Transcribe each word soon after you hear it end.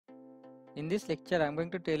In this lecture, I am going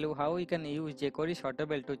to tell you how we can use jQuery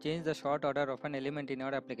sortable to change the sort order of an element in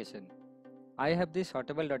our application. I have this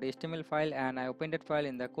sortable.html file and I opened that file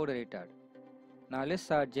in the code editor. Now let's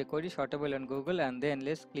search jQuery sortable on Google and then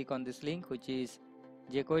let's click on this link, which is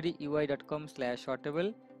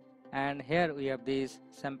jQueryui.com/sortable, and here we have this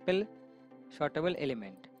sample sortable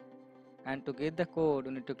element. And to get the code,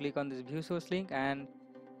 we need to click on this view source link, and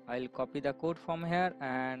I'll copy the code from here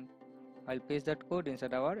and I'll paste that code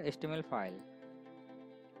inside our HTML file.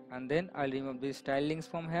 And then I'll remove these style links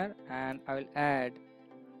from here and I will add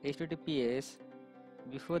HTTPS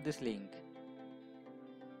before this link.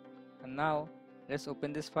 And now let's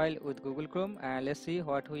open this file with Google Chrome and let's see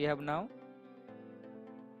what we have now.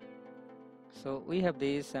 So we have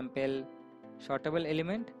this sample sortable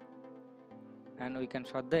element and we can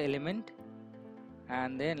sort the element,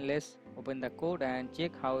 and then let's open the code and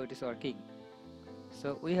check how it is working.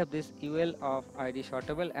 So we have this UL of ID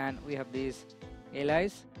sortable and we have this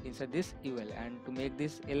LIs inside this UL, and to make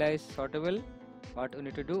this LIs sortable, what we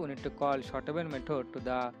need to do, we need to call sortable method to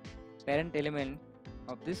the parent element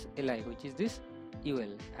of this LI, which is this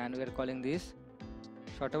UL, and we are calling this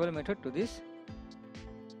sortable method to this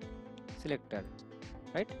selector,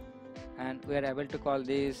 right? And we are able to call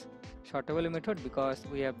this sortable method because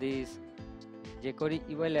we have this jQuery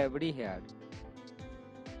UI library here.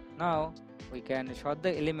 Now we can sort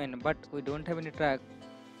the element, but we don't have any track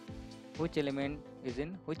which element is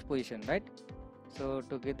in which position, right? So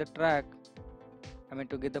to get the track,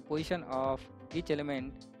 to get the position of each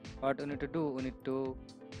element, what we need to do, we need to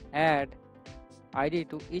add ID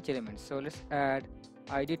to each element. So let's add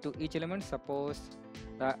ID to each element. Suppose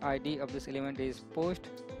the ID of this element is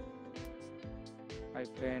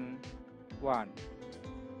post-1.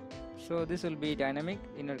 So this will be dynamic.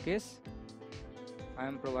 In our case, I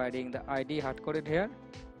am providing the ID hard-coded here.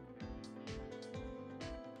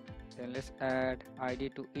 Then let's add ID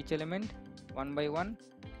to each element one by one.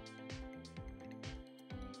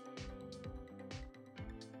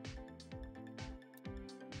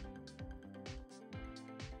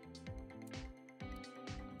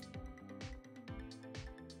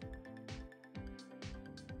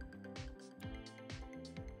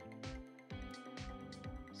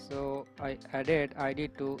 So I added ID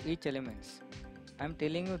to each elements. I am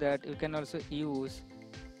telling you that you can also use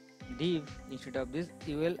div instead of this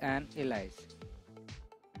UL and LIs.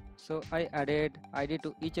 So I added ID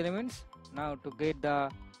to each elements. Now to get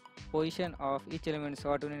the position of each element, so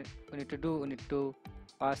what we need to do, we need to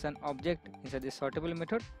pass an object inside this sortable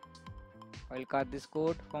method. I will cut this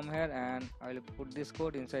code from here and I will put this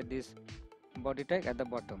code inside this body tag at the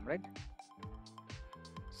bottom, right?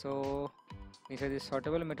 So inside this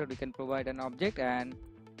sortable method we can provide an object and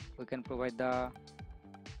we can provide the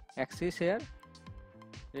axis here,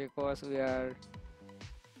 because we are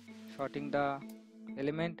sorting the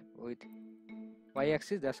element with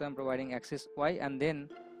y-axis, that's why I'm providing axis y, and then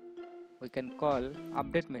we can call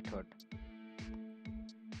update method.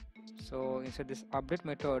 So inside this update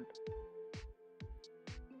method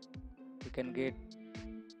we can get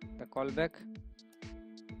the callback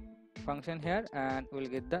function here and we'll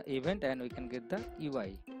get the event and we can get the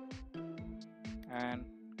UI. And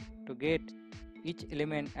to get each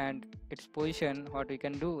element and its position, what we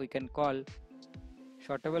can do, we can call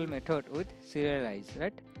sortable method with serialize,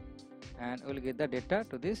 right? And we'll get the data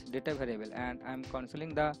to this data variable, and I'm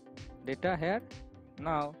consoling the data here.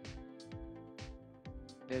 Now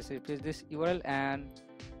let's replace this URL and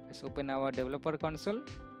let's open our developer console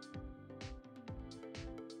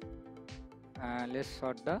and let's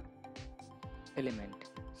sort the element.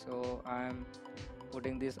 So I'm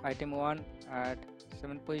putting this item 1 at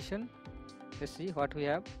 7th position. Let's see what we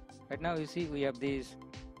have. Right now you see we have this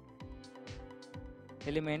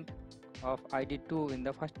element of ID 2 in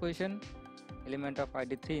the first position, element of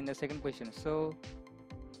ID 3 in the second position. So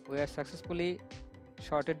we are successfully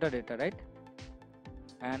sorted the data, right?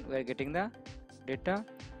 And we are getting the data,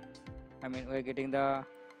 we are getting the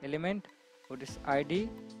element with its ID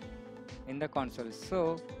in the console.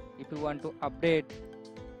 So if you want to update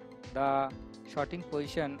the sorting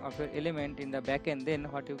position of your element in the backend, then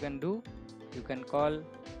what you can do, you can call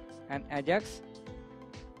an Ajax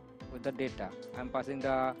with the data. I'm passing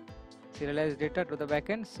the serialized data to the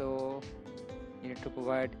backend, so you need to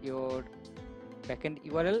provide your backend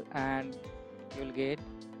URL and you will get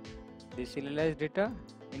the serialized data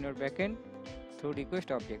in your backend through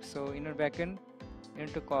request object. So in your backend you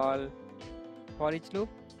need to call for each loop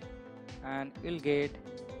and you'll get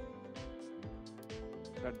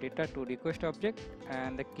the data to request object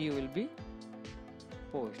and the key will be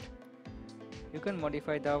post. You can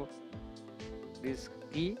modify this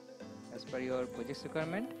key as per your project's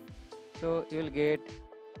requirement. So you will get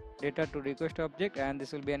data to request object, and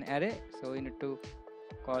this will be an array. So you need to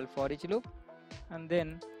call for each loop, and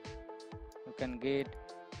then you can get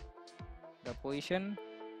the position,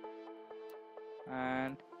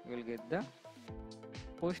 and you will get the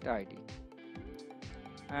post ID,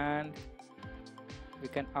 and we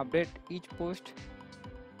can update each post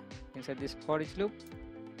inside this for each loop.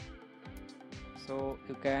 So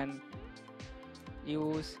you can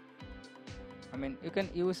use you can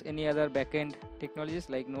use any other backend technologies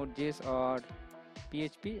like Node.js or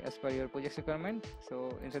PHP as per your project requirement.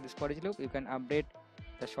 So inside this for each loop, you can update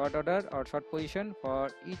the sort order or sort position for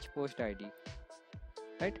each post ID,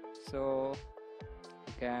 right? So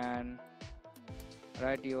you can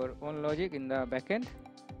write your own logic in the backend.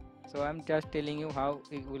 So I'm just telling you how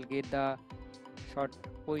you will get the sort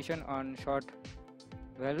position on sort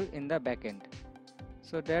value in the backend.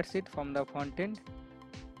 So that's it from the front end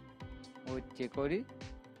with jQuery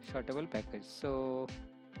sortable package. So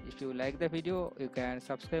if you like the video, you can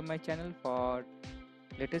subscribe my channel for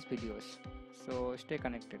latest videos. So stay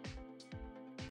connected.